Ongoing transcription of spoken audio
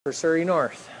For Surrey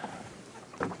North.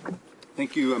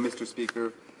 Thank you, Mr.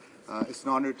 Speaker. It's an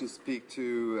honor to speak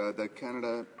to the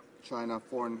Canada-China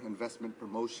Foreign Investment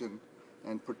Promotion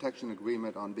and Protection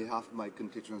Agreement on behalf of my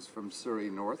constituents from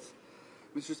Surrey North.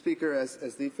 Mr. Speaker,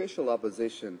 as the official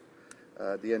opposition,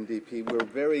 the NDP, we're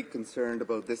very concerned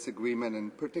about this agreement, in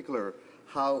particular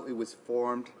how it was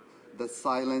formed, the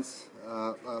silence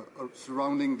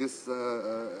surrounding this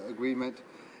agreement,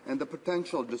 and the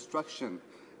potential destruction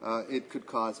it could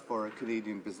cause for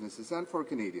Canadian businesses and for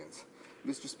Canadians.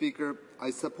 Mr. Speaker,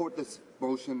 I support this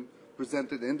motion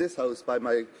presented in this House by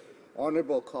my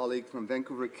honourable colleague from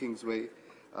Vancouver Kingsway.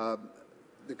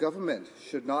 The government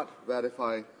should not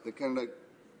ratify the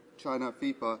Canada-China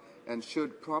FIPA and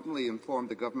should promptly inform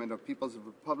the government of People's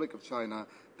Republic of China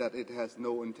that it has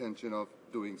no intention of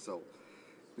doing so.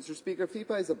 Mr. Speaker,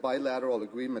 FIPA is a bilateral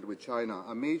agreement with China,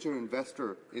 a major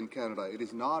investor in Canada. It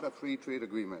is not a free trade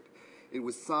agreement. It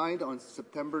was signed on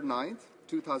September 9th,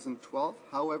 2012.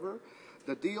 However,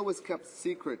 the deal was kept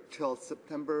secret till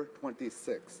September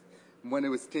 26th, when it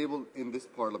was tabled in this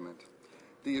Parliament.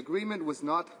 The agreement was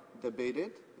not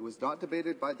debated. It was not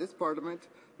debated by this Parliament,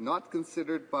 not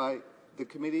considered by the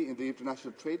committee in the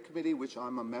International Trade Committee, which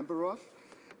I'm a member of,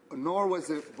 nor was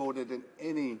it voted in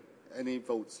any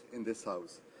votes in this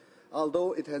House.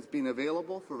 Although it has been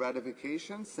available for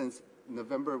ratification since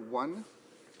November 1,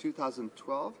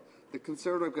 2012, the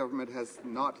Conservative government has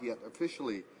not yet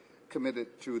officially committed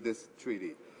to this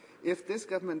treaty. If this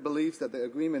government believes that the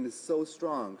agreement is so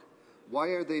strong, why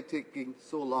are they taking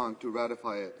so long to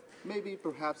ratify it? Maybe,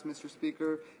 perhaps, Mr.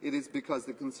 Speaker, it is because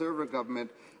the Conservative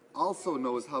government also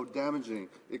knows how damaging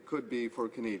it could be for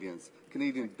Canadians,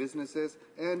 Canadian businesses,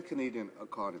 and Canadian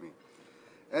economy.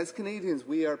 As Canadians,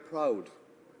 we are proud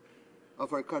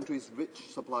of our country's rich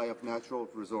supply of natural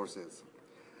resources.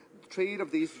 Trade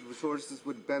of these resources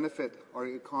would benefit our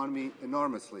economy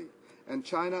enormously, and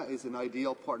China is an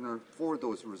ideal partner for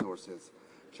those resources.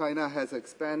 China has an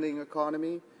expanding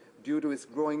economy due to its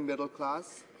growing middle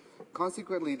class.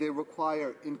 Consequently, they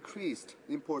require increased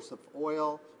imports of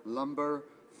oil, lumber,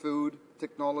 food,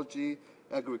 technology,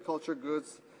 agriculture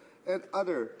goods, and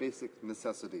other basic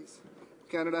necessities.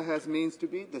 Canada has means to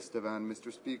beat this demand,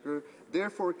 Mr. Speaker.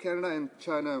 Therefore, Canada and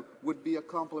China would be a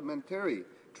complementary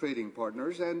trading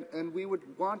partners, and we would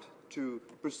want to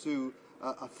pursue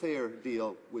a fair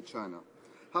deal with China.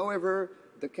 However,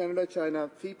 the Canada-China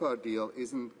FIPA deal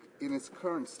is in its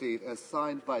current state, as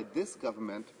signed by this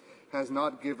government, has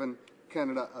not given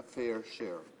Canada a fair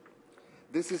share.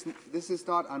 This is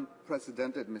not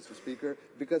unprecedented, Mr. Speaker,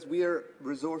 because we are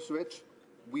resource-rich.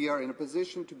 We are in a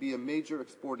position to be a major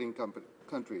exporting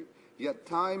country. Yet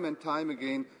time and time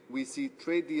again, we see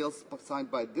trade deals signed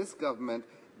by this government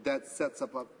that sets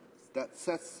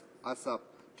us up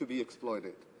to be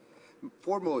exploited.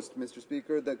 Foremost, Mr.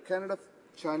 Speaker, the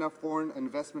Canada-China Foreign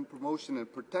Investment Promotion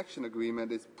and Protection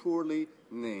Agreement is poorly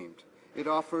named. It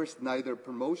offers neither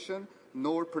promotion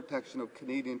nor protection of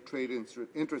Canadian trade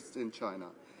interests in China.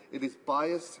 It is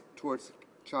biased towards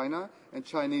China and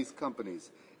Chinese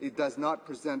companies. It does not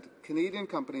present Canadian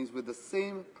companies with the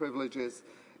same privileges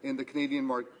in the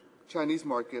Chinese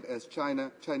market as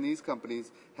Chinese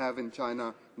companies have in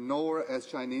China, nor as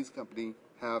Chinese companies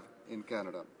have in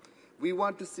Canada. We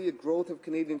want to see a growth of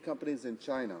Canadian companies in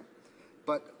China,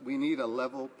 but we need a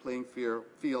level playing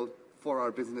field for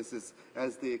our businesses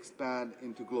as they expand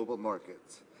into global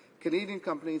markets. Canadian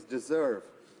companies deserve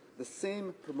the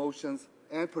same promotions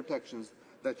and protections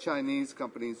that Chinese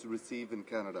companies receive in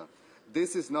Canada.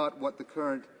 This is not what the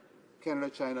current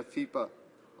Canada-China FIPA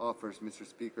offers, Mr.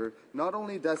 Speaker. Not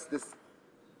only does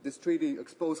this treaty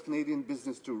expose Canadian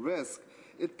business to risk,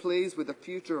 it plays with the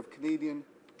future of Canadian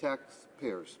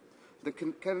taxpayers. The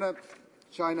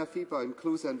Canada-China FIPA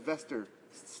includes an investor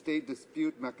state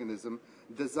dispute mechanism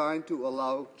designed to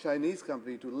allow Chinese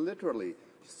companies to literally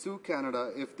sue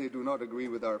Canada if they do not agree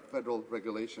with our federal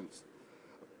regulations.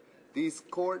 These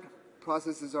court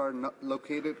processes are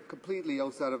located completely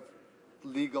outside of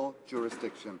legal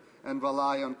jurisdiction and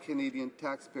rely on Canadian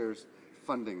taxpayers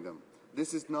funding them.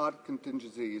 This is not a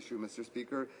contingency issue, Mr.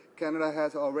 Speaker. Canada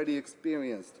has already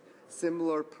experienced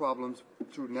similar problems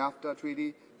through NAFTA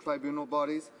treaty tribunal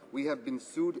bodies. We have been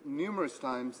sued numerous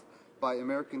times by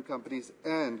American companies,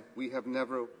 and we have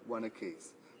never won a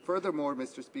case. Furthermore,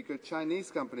 Mr. Speaker,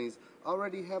 Chinese companies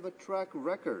already have a track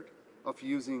record of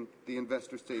using the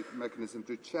investor state mechanism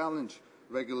to challenge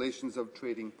regulations of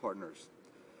trading partners.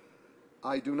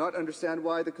 I do not understand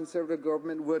why the Conservative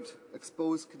government would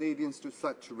expose Canadians to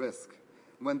such risk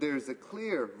when there is a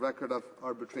clear record of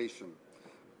arbitration.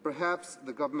 Perhaps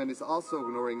the government is also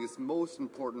ignoring its most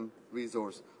important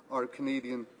resource, our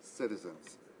Canadian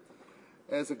citizens.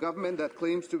 As a government that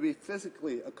claims to be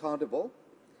physically accountable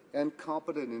and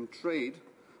competent in trade,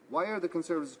 why are the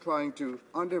Conservatives trying to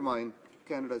undermine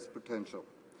Canada's potential?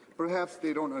 Perhaps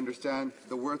they don't understand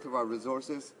the worth of our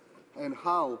resources and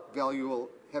how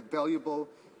valuable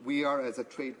we are as a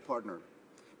trade partner.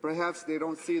 Perhaps they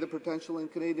don't see the potential in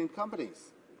Canadian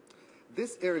companies.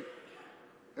 This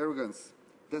arrogance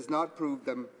does not prove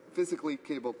them physically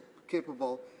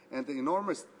capable, and the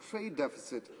enormous trade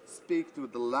deficit speaks to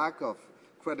the lack of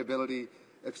credibility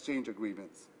exchange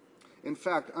agreements. In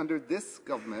fact, under this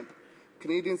government,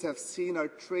 Canadians have seen our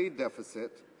trade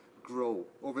deficit grow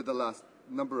over the last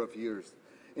number of years.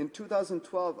 In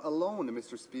 2012 alone,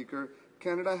 Mr. Speaker,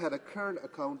 Canada had a current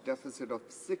account deficit of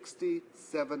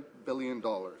 $67 billion,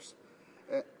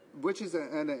 which is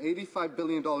an $85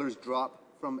 billion drop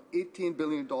from $18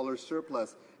 billion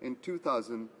surplus in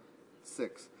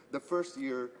 2006, the first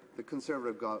year the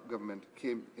Conservative government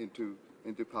came into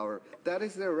power. That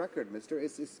is their record, mister.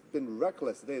 It's been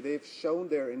reckless. They've shown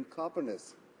their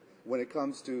incompetence when it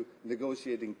comes to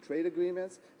negotiating trade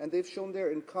agreements, and they've shown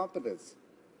their incompetence.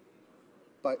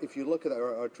 But if you look at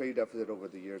our trade deficit over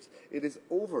the years, it is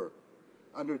over.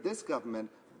 Under this government,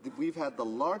 we've had the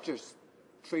largest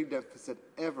trade deficit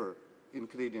ever in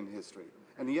Canadian history.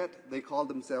 And yet they call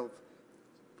themselves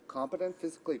competent,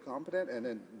 physically competent, and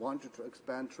then want to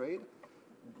expand trade.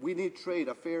 We need trade,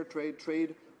 a fair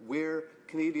trade where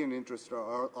Canadian interests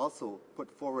are also put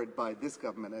forward by this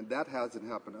government, and that hasn't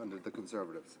happened under the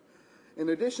Conservatives. In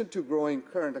addition to growing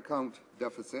current account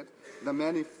deficit, the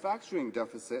manufacturing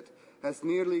deficit has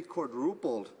nearly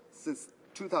quadrupled since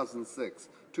 2006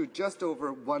 to just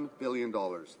over $1 billion.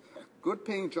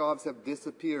 Good-paying jobs have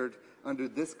disappeared under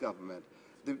this government.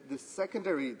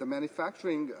 The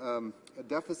manufacturing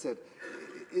deficit,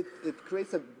 it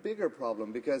creates a bigger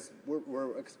problem because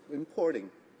we're importing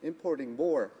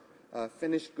more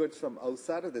finished goods from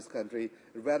outside of this country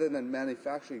rather than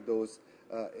manufacturing those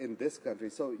in this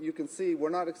country. So you can see we're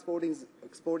not exporting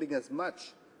as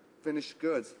much finished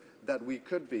goods that we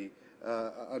could be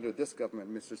under this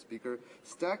government, Mr. Speaker.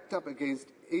 Stacked up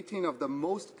against 18 of the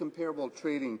most comparable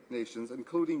trading nations,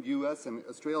 including U.S. and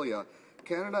Australia,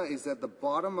 Canada is at the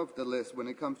bottom of the list when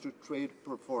it comes to trade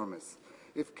performance.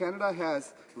 If Canada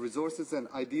has resources and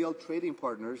ideal trading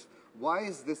partners, why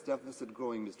is this deficit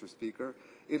growing, Mr. Speaker?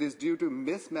 It is due to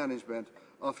mismanagement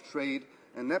of trade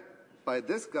and that by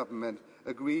this government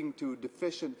agreeing to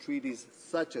deficient treaties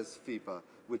such as FIPA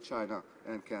with China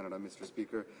and Canada, Mr.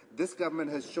 Speaker. This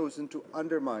government has chosen to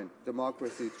undermine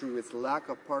democracy through its lack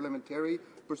of parliamentary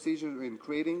procedure in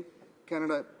creating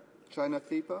Canada-China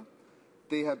FIPA.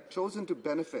 They have chosen to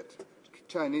benefit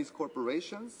Chinese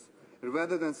corporations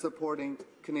rather than supporting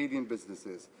Canadian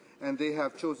businesses. And they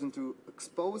have chosen to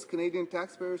expose Canadian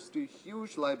taxpayers to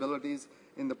huge liabilities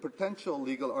in the potential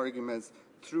legal arguments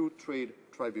through trade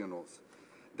tribunals.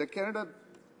 The Canada-China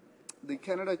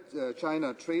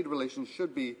trade relations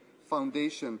should be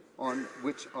foundation on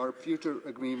which our future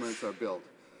agreements are built.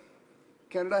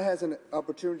 Canada has an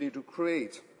opportunity to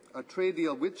create a trade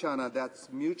deal with China that's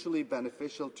mutually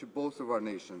beneficial to both of our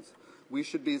nations. We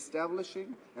should be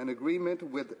establishing an agreement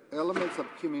with elements of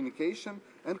communication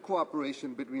and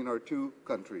cooperation between our two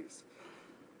countries,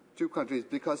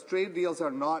 because trade deals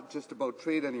are not just about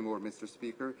trade anymore, Mr.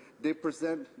 Speaker. They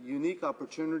present unique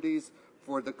opportunities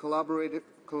for the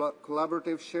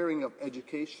collaborative sharing of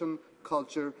education,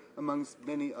 culture, amongst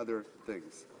many other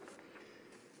things.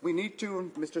 We need to,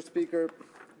 Mr. Speaker,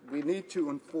 we need to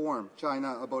inform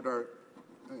China about our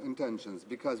intentions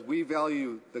because we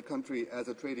value the country as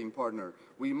a trading partner.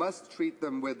 We must treat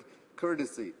them with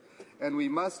courtesy, and we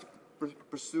must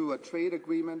pursue a trade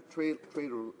agreement, trade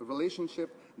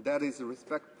relationship that is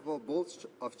respectful both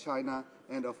of China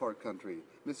and of our country.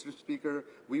 Mr. Speaker,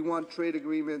 we want trade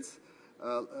agreements,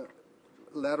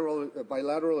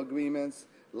 bilateral agreements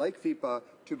like FIPA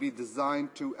to be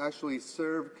designed to actually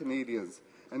serve Canadians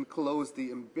and close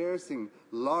the embarrassing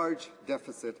large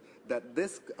deficit that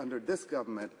under this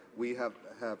government we have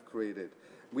created.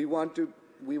 We want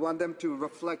them to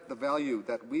reflect the value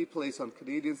that we place on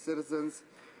Canadian citizens,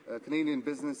 Canadian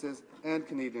businesses, and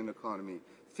Canadian economy.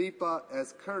 FIPA,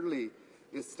 as currently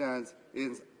it stands,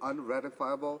 is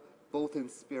unratifiable, both in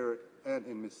spirit and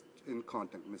in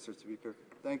content, Mr. Speaker.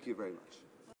 Thank you very much.